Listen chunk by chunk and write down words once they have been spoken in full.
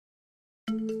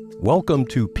Welcome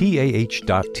to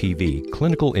PAH.TV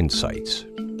Clinical Insights.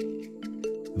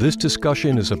 This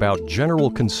discussion is about general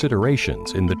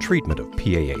considerations in the treatment of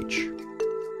PAH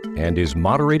and is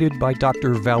moderated by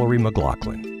Dr. Vallerie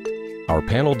Mclaughlin. Our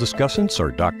panel discussants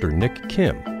are Dr. Nick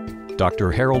Kim,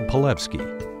 Dr. Harold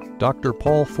Palevsky, Dr.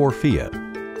 Paul Forfia,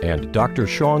 and Dr.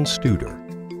 Sean Studer.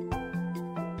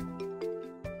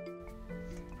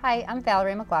 Hi, I'm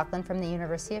Vallerie Mclaughlin from the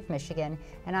University of Michigan,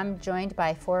 and I'm joined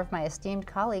by 4 of my esteemed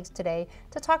colleagues today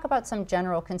to talk about some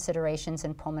general considerations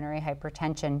in pulmonary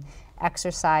hypertension,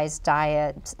 exercise,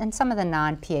 diet, and some of the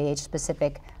non-PAH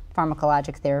specific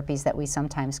pharmacologic therapies that we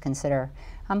sometimes consider.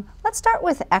 Let's start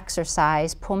with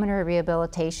exercise, pulmonary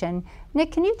rehabilitation.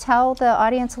 Nick, can you tell the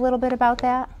audience a little bit about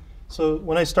that? So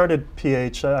when I started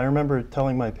PH, I remember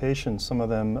telling my patients, some of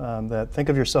them, that think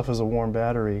of yourself as a warm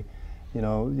battery. You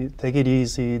know, you take it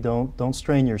easy, don't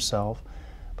strain yourself.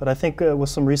 But I think with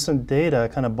some recent data,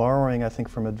 kind of borrowing, I think,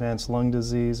 from advanced lung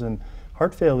disease and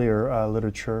heart failure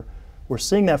literature, we're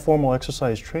seeing that formal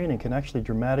exercise training can actually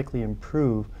dramatically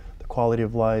improve the quality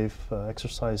of life,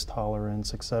 exercise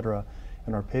tolerance, et cetera,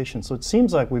 in our patients. So it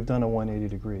seems like we've done a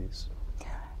 180 degrees.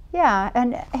 Yeah,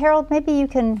 and Harold, maybe you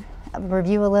can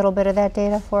review a little bit of that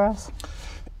data for us.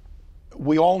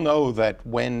 We all know that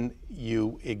when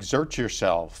you exert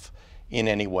yourself in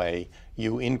any way,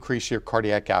 you increase your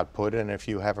cardiac output, and if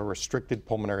you have a restricted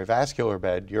pulmonary vascular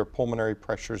bed, your pulmonary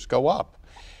pressures go up.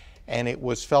 And it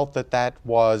was felt that that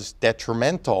was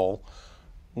detrimental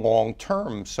long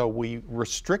term, so we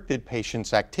restricted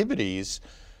patients' activities.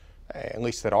 At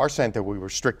least at our center, we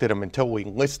restricted them until we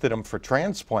listed them for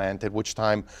transplant, at which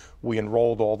time we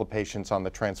enrolled all the patients on the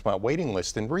transplant waiting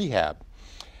list in rehab.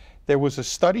 There was a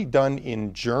study done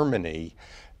in Germany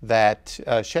that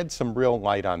shed some real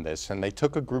light on this, and they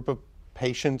took a group of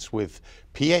patients with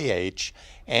PAH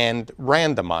and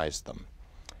randomized them.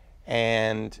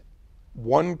 And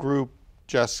one group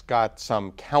just got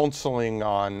some counseling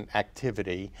on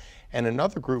activity, and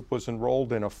another group was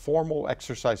enrolled in a formal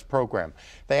exercise program.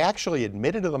 They actually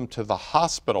admitted them to the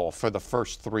hospital for the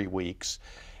first 3 weeks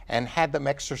and had them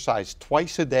exercise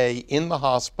twice a day in the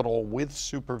hospital with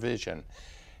supervision.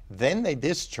 Then they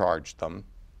discharged them,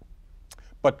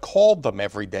 but called them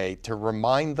every day to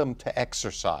remind them to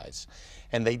exercise.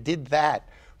 And they did that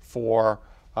for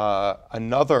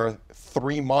another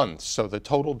 3 months. So the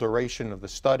total duration of the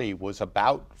study was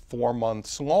about 4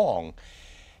 months long.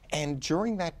 And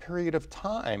during that period of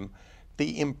time,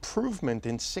 the improvement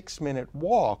in 6-minute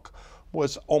walk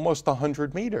was almost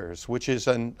 100 meters, which is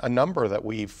a number that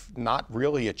we've not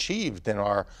really achieved in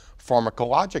our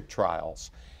pharmacologic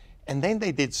trials. And then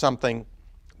they did something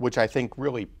which I think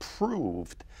really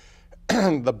proved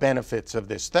the benefits of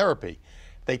this therapy.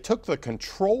 They took the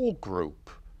control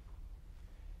group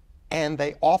and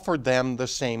they offered them the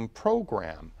same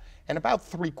program. And about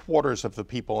 3/4 of the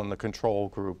people in the control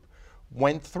group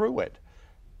went through it.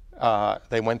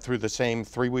 They went through the same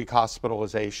 3-week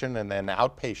hospitalization and then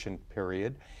outpatient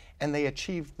period, and they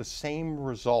achieved the same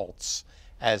results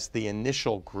as the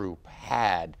initial group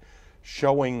had,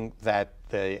 showing that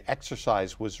the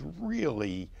exercise was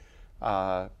really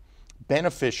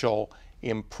beneficial,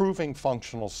 improving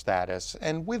functional status,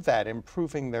 and with that,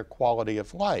 improving their quality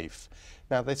of life.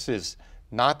 Now, this is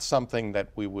not something that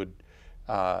we would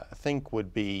think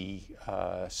would be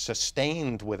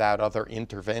sustained without other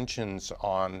interventions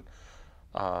on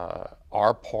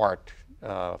our part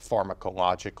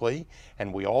pharmacologically,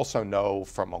 and we also know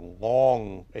from a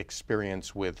long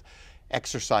experience with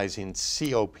exercise in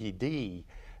COPD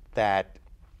that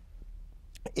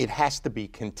it has to be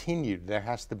continued. There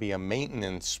has to be a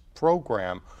maintenance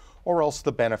program, or else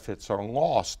the benefits are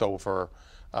lost over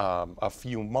a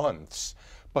few months.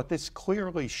 But this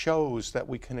clearly shows that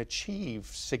we can achieve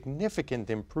significant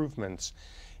improvements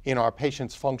in our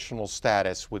patients' functional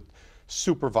status with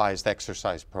supervised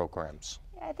exercise programs.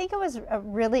 I think it was a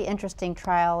really interesting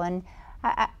trial, and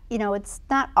you know, it's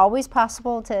not always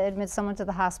possible to admit someone to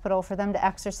the hospital for them to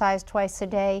exercise twice a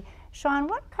day. Sean,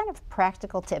 what kind of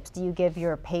practical tips do you give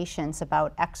your patients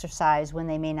about exercise when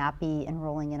they may not be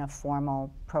enrolling in a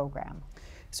formal program?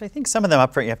 So I think some of them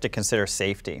up front you have to consider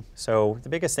safety. So the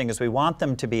biggest thing is we want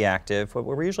them to be active.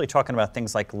 We're usually talking about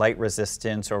things like light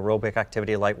resistance or aerobic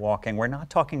activity, light walking. We're not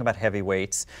talking about heavy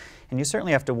weights. And you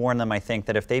certainly have to warn them, I think,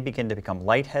 that if they begin to become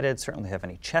lightheaded, certainly have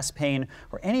any chest pain,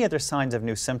 or any other signs of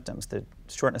new symptoms, the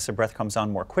shortness of breath comes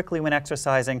on more quickly when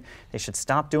exercising. They should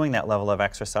stop doing that level of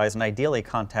exercise and ideally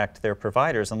contact their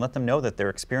providers and let them know that they're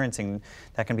experiencing.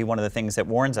 That can be one of the things that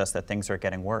warns us that things are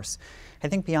getting worse. I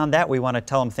think beyond that, we want to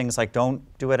tell them things like don't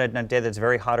do it on a day that's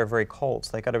very hot or very cold.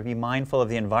 So they got to be mindful of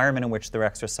the environment in which they're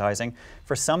exercising.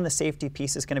 For some, the safety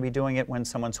piece is going to be doing it when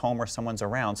someone's home or someone's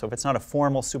around. So if it's not a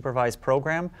formal supervised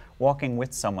program, walking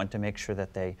with someone to make sure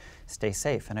that they stay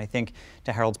safe. And I think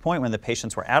to Harold's point, when the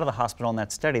patients were out of the hospital in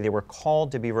that study, they were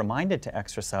called to be reminded to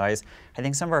exercise. I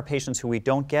think some of our patients who we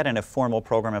don't get in a formal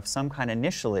program of some kind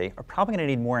initially are probably going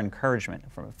to need more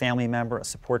encouragement from a family member, a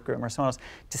support group, or someone else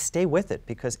to stay with it,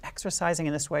 because exercising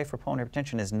in this way for pulmonary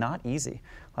hypertension is not easy.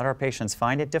 A lot of our patients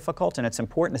find it difficult, and it's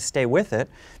important to stay with it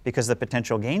because of the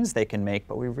potential gains they can make,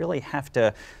 but we really have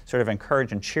to sort of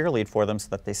encourage and cheerlead for them so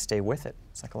that they stay with it.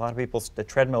 It's like a lot of people, the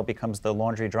treadmill becomes the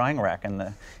laundry drying rack in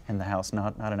the house,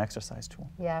 not an exercise tool.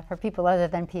 Yeah, for people other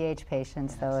than PH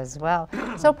patients, though, as well.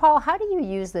 So, Paul, how do you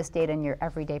use this data in your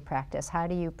everyday practice? How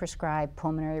do you prescribe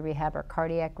pulmonary rehab or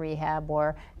cardiac rehab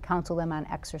or counsel them on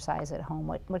exercise at home?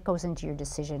 What goes into your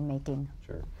decision making?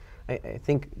 Sure. I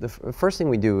think the first thing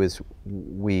we do is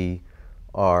we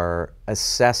are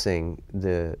assessing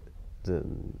the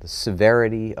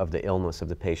severity of the illness of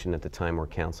the patient at the time we're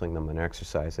counseling them on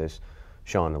exercise, as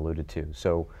Sean alluded to.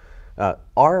 So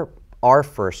our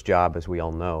first job, as we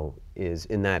all know, is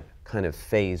in that kind of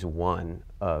phase one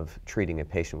of treating a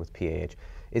patient with PAH,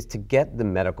 is to get the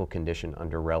medical condition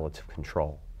under relative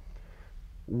control.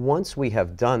 Once we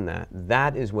have done that,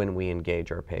 that is when we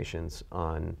engage our patients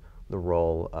on the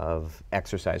role of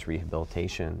exercise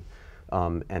rehabilitation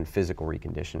and physical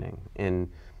reconditioning. And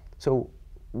so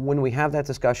when we have that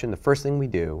discussion, the first thing we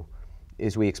do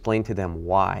is we explain to them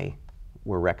why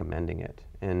we're recommending it.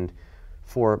 And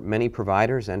for many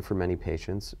providers and for many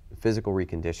patients, physical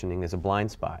reconditioning is a blind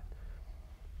spot.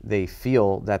 They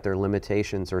feel that their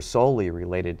limitations are solely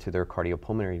related to their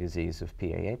cardiopulmonary disease of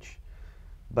PAH,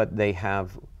 but they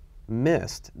have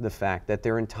missed the fact that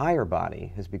their entire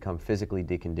body has become physically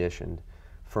deconditioned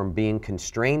from being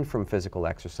constrained from physical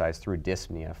exercise through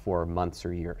dyspnea for months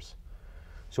or years.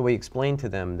 So we explain to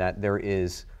them that there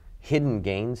is hidden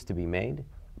gains to be made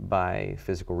by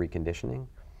physical reconditioning.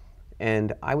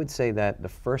 And I would say that the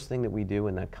first thing that we do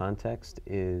in that context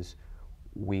is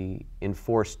we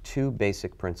enforce two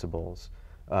basic principles.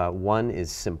 One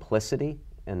is simplicity,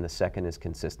 and the second is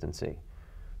consistency.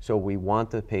 So we want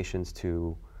the patients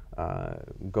to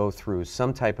go through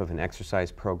some type of an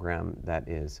exercise program that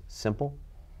is simple.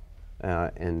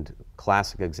 And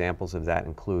classic examples of that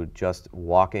include just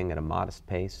walking at a modest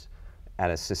pace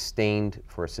for a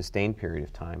sustained period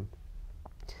of time.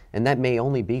 And that may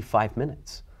only be 5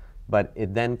 minutes, but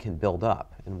it then can build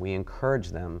up. And we encourage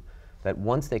them that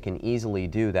once they can easily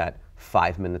do that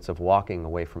 5 minutes of walking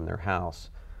away from their house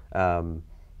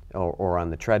or on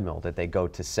the treadmill, that they go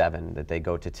to 7, that they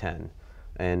go to 10.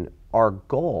 And our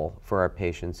goal for our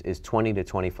patients is 20 to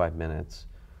 25 minutes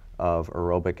of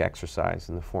aerobic exercise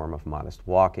in the form of modest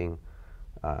walking,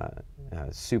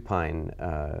 supine,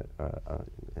 a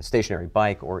stationary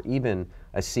bike, or even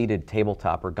a seated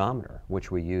tabletop ergometer, which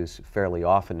we use fairly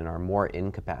often in our more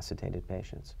incapacitated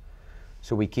patients.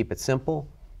 So we keep it simple,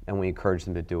 and we encourage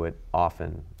them to do it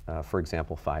often, for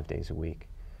example, 5 days a week.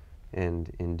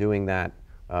 And in doing that,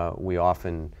 we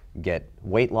often get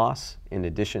weight loss in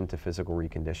addition to physical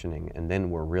reconditioning, and then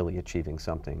we're really achieving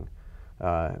something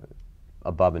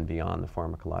above and beyond the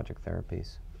pharmacologic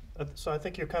therapies. So I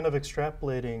think you're kind of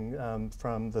extrapolating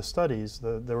from the studies.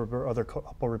 There were other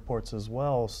couple reports as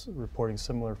well reporting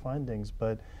similar findings,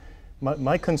 but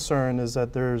my concern is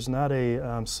that there's not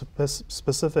a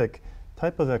specific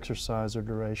type of exercise or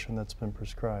duration that's been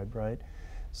prescribed, right?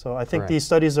 So I think these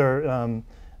studies are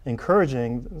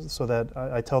encouraging, so that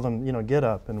I tell them, get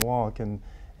up and walk and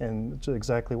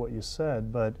exactly what you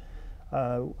said, but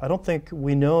I don't think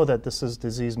we know that this is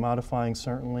disease modifying,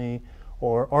 certainly,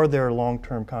 or are there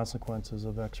long-term consequences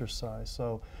of exercise?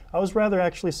 So I was rather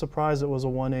actually surprised it was a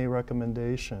 1A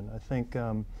recommendation. I think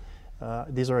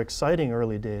these are exciting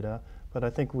early data, but I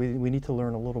think we need to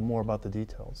learn a little more about the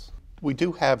details. We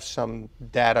do have some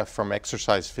data from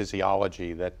exercise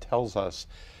physiology that tells us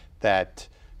that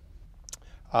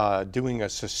doing a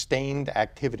sustained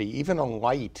activity, even a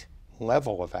light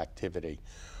level of activity,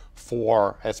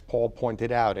 for, as Paul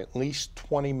pointed out, at least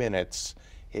 20 minutes,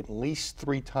 at least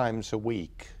 3 times a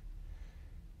week,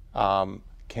 can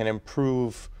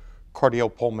improve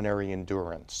cardiopulmonary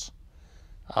endurance.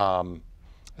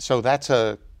 So that's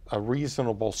a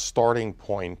reasonable starting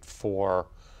point for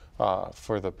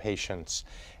the patients.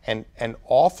 And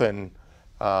often,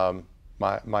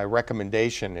 my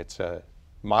recommendation, it's a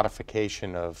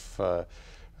modification of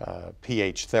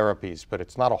pH therapies, but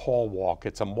it's not a hall walk,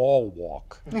 it's a mall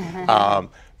walk.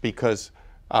 Because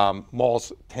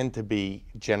malls tend to be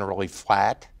generally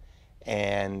flat,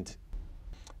 and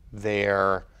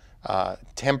they're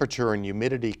temperature and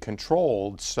humidity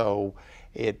controlled, so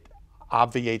it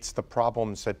obviates the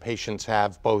problems that patients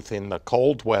have both in the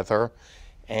cold weather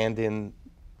and in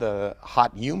the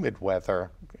hot, humid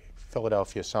weather.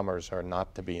 Philadelphia summers are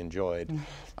not to be enjoyed.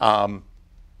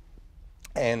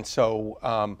 And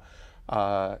so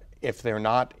if they're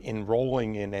not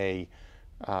enrolling in a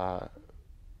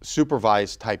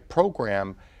supervised type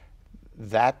program,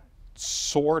 that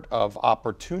sort of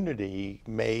opportunity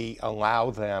may allow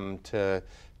them to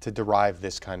derive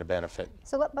this kind of benefit.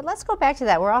 So, but let's go back to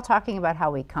that. We're all talking about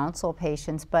how we counsel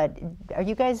patients, but are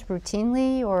you guys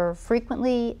routinely or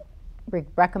frequently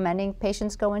recommending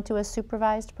patients go into a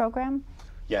supervised program?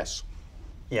 Yes.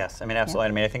 Yes, I mean, absolutely.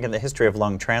 I mean, I think in the history of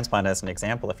lung transplant, as an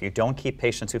example, if you don't keep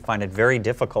patients who find it very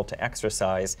difficult to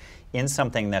exercise in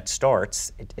something that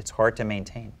starts, it's hard to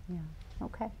maintain. Yeah,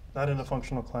 okay. Not in a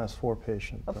functional class 4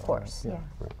 patient. Of though, course,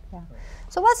 right? yeah.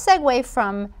 So let's segue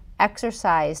from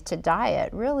exercise to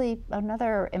diet, really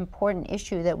another important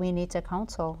issue that we need to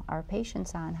counsel our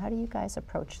patients on. How do you guys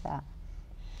approach that?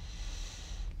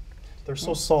 They're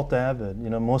so salt avid. You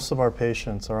know, most of our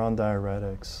patients are on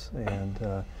diuretics,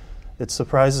 and it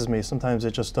surprises me. Sometimes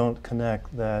they just don't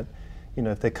connect that, you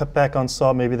know, if they cut back on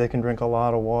salt, maybe they can drink a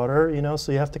lot of water, you know,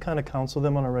 so you have to kind of counsel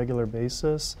them on a regular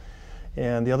basis.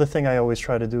 And the other thing I always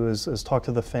try to do is talk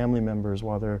to the family members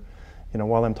while they're, you know,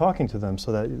 while I'm talking to them,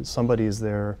 so that somebody is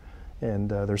there and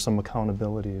there's some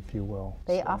accountability, if you will.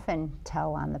 They often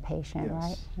tell on the patient, Yes,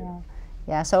 right? yeah.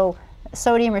 Yeah, so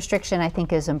sodium restriction I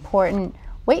think is important.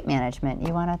 Weight management,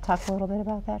 you want to talk a little bit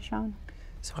about that, Sean?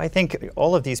 So I think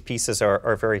all of these pieces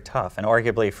are very tough, and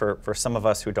arguably for some of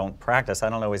us who don't practice, I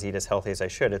don't always eat as healthy as I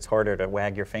should. It's harder to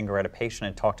wag your finger at a patient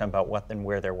and talk to them about what and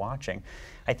where they're watching.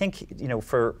 I think, you know,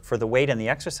 for the weight and the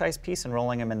exercise piece,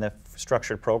 enrolling them in the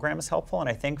structured program is helpful, and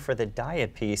I think for the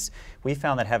diet piece, we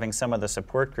found that having some of the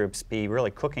support groups be really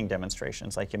cooking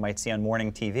demonstrations like you might see on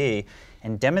morning TV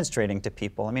and demonstrating to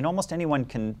people. I mean, almost anyone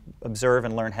can observe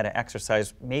and learn how to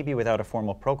exercise, maybe without a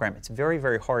formal program. It's very,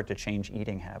 very hard to change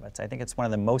eating habits. I think it's one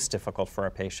of the most difficult for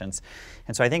our patients.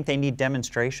 And so I think they need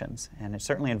demonstrations, and it's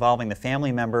certainly involving the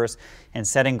family members and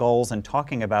setting goals and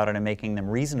talking about it and making them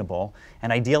reasonable,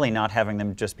 and ideally not having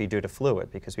them just be due to fluid,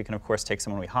 because we can of course take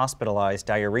someone we hospitalize,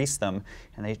 diurese them,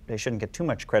 and they shouldn't get too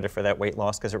much credit for that weight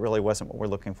loss because it really wasn't what we're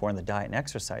looking for in the diet and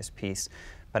exercise piece.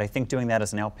 But I think doing that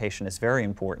as an outpatient is very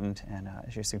important, and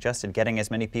as you suggested, getting as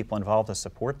many people involved to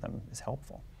support them is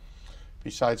helpful.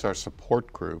 Besides our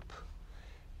support group,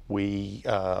 we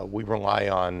rely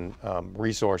on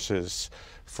resources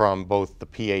from both the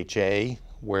PHA,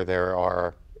 where there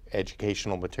are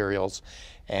educational materials,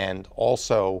 and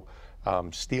also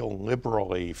steal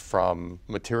liberally from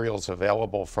materials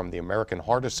available from the American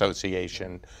Heart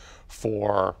Association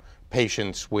for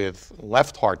patients with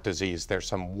left heart disease. There's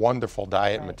some wonderful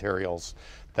diet materials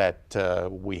that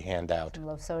we hand out.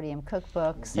 Low sodium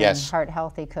cookbooks Yes. and heart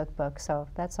healthy cookbooks, so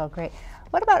that's all great.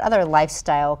 What about other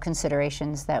lifestyle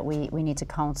considerations that we need to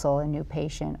counsel a new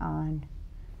patient on?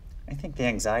 I think the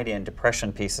anxiety and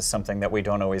depression piece is something that we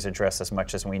don't always address as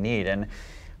much as we need. And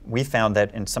we found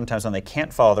that sometimes when they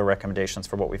can't follow the recommendations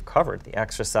for what we've covered, the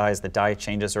exercise, the diet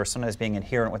changes, or sometimes being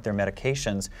adherent with their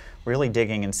medications, really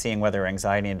digging and seeing whether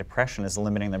anxiety and depression is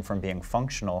limiting them from being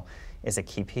functional is a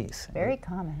key piece. Very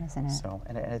common, isn't it? So,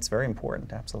 and it's very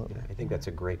important, absolutely. I think that's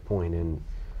a great point,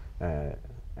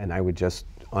 and I would just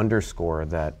underscore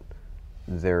that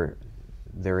there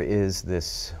is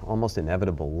this almost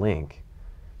inevitable link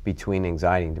between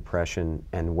anxiety and depression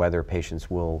and whether patients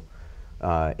will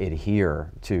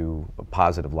adhere to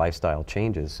positive lifestyle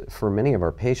changes. For many of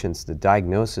our patients, the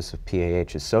diagnosis of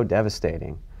PAH is so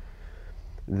devastating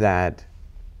that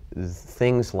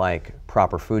things like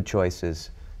proper food choices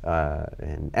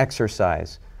and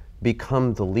exercise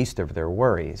become the least of their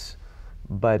worries.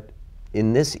 But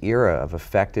in this era of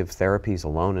effective therapies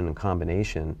alone and in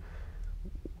combination,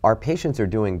 our patients are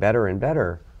doing better and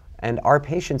better, and our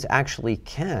patients actually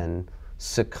can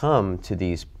succumb to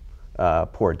these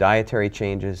poor dietary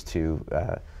changes,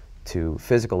 to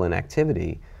physical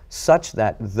inactivity, such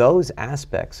that those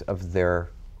aspects of their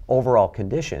overall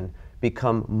condition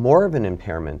become more of an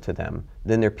impairment to them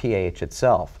than their PAH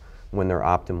itself when they're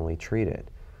optimally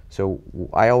treated. So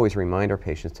I always remind our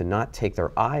patients to not take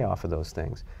their eye off of those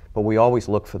things, but we always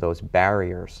look for those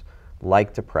barriers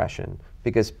like depression,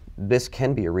 because this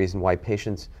can be a reason why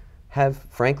patients have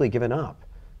frankly given up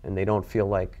and they don't feel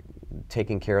like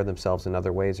taking care of themselves in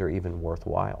other ways are even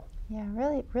worthwhile. Yeah,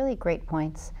 really, really great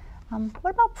points.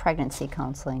 What about pregnancy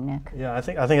counseling, Nick? Yeah, I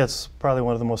think that's probably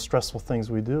one of the most stressful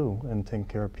things we do in taking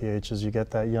care of PAH is you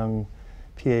get that young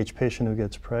PAH patient who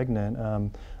gets pregnant.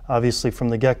 Obviously, from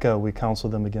the get-go, we counsel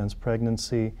them against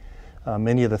pregnancy.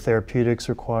 Many of the therapeutics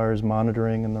requires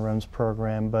monitoring in the REMS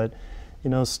program, but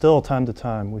still time to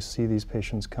time we see these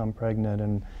patients come pregnant,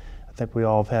 and I think we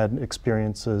all have had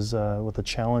experiences with the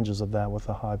challenges of that with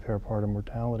the high peripartum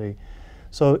mortality.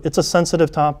 So it's a sensitive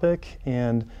topic,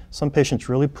 and some patients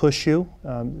really push you.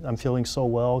 I'm feeling so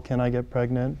well, can I get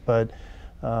pregnant? But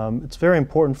it's very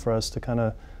important for us to kind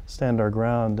of stand our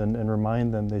ground and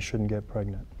remind them they shouldn't get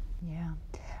pregnant. Yeah.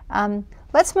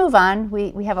 Let's move on.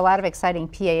 We have a lot of exciting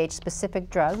PAH-specific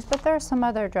drugs, but there are some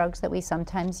other drugs that we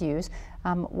sometimes use.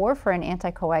 Warfarin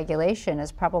anticoagulation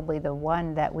is probably the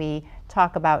one that we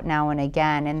talk about now and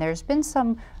again, and there's been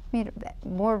some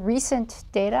more recent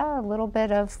data, a little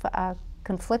bit of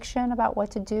confliction about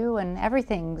what to do, and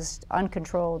everything's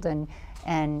uncontrolled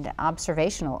and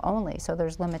observational only, so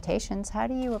there's limitations. How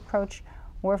do you approach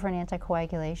warfarin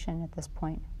anticoagulation at this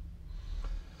point?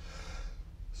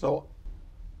 So,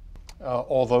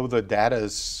 although the data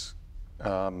is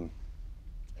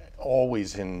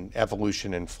always in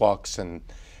evolution and flux, and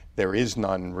there is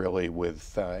none really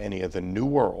with any of the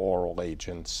newer oral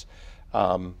agents,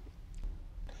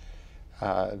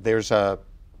 there's a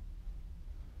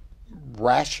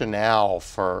rationale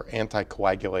for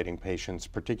anticoagulating patients,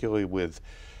 particularly with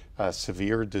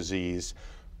severe disease.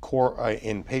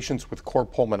 In patients with cor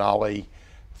pulmonale,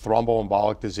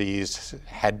 thromboembolic disease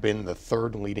had been the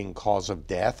third leading cause of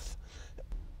death.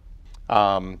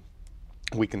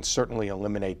 We can certainly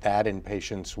eliminate that in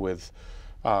patients with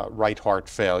right heart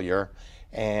failure.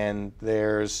 And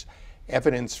there's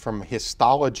evidence from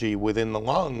histology within the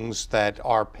lungs that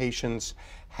our patients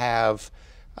have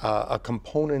a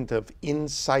component of in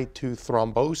situ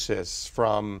thrombosis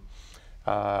from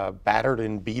battered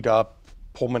and beat up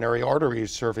pulmonary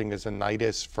arteries serving as a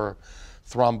nidus for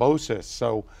thrombosis.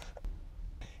 So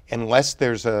unless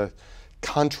there's a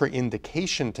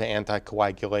contraindication to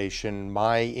anticoagulation,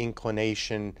 my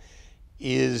inclination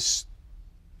is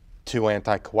to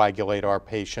anticoagulate our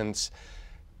patients,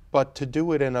 but to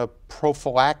do it in a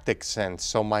prophylactic sense.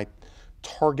 So my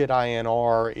target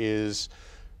INR is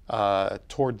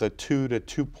toward the 2 to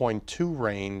 2.2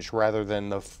 range rather than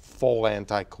the full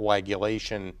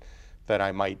anticoagulation that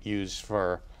I might use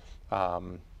for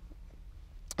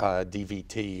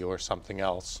DVT or something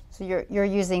else. So you're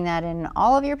using that in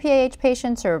all of your PAH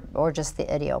patients or just the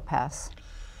idiopaths?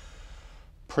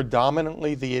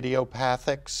 Predominantly the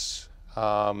idiopathics,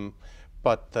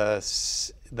 but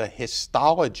the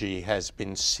histology has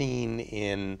been seen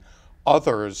in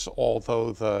others,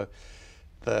 although the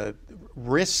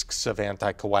risks of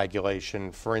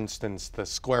anticoagulation, for instance, the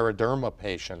scleroderma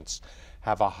patients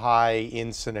have a high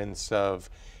incidence of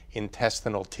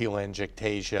intestinal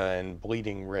telangiectasia and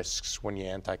bleeding risks when you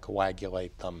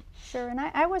anticoagulate them. Sure, and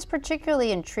I was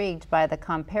particularly intrigued by the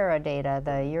Compara data,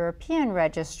 the European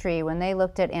registry, when they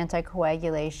looked at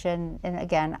anticoagulation, and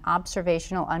again,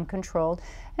 observational, uncontrolled,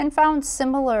 and found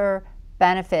similar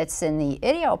benefits in the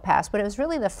idiopaths, but it was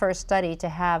really the first study to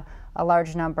have a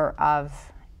large number of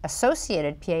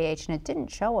associated PAH, and it didn't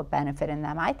show a benefit in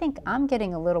them. I think I'm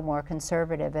getting a little more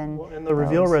conservative in the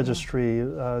REVEAL registry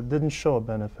didn't show a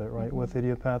benefit, right, with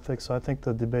idiopathic, so I think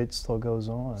the debate still goes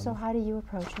on. So how do you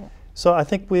approach it? So I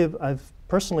think I've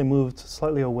personally moved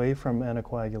slightly away from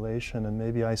anticoagulation and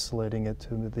maybe isolating it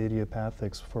to the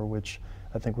idiopathics, for which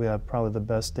I think we have probably the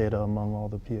best data among all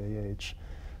the PAH.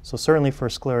 So certainly for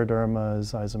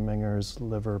sclerodermas, Eisenmenger's,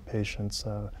 liver patients,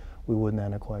 we wouldn't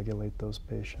anticoagulate those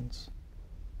patients.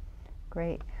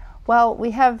 Great. Well,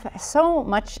 we have so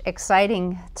much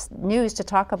exciting news to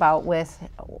talk about with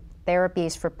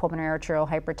therapies for pulmonary arterial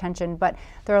hypertension, but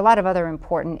there are a lot of other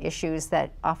important issues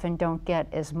that often don't get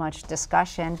as much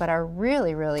discussion, but are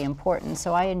really, really important.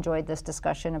 So I enjoyed this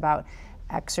discussion about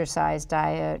exercise,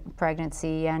 diet,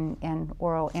 pregnancy, and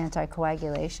oral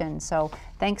anticoagulation. So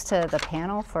thanks to the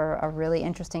panel for a really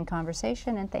interesting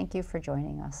conversation, and thank you for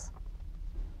joining us.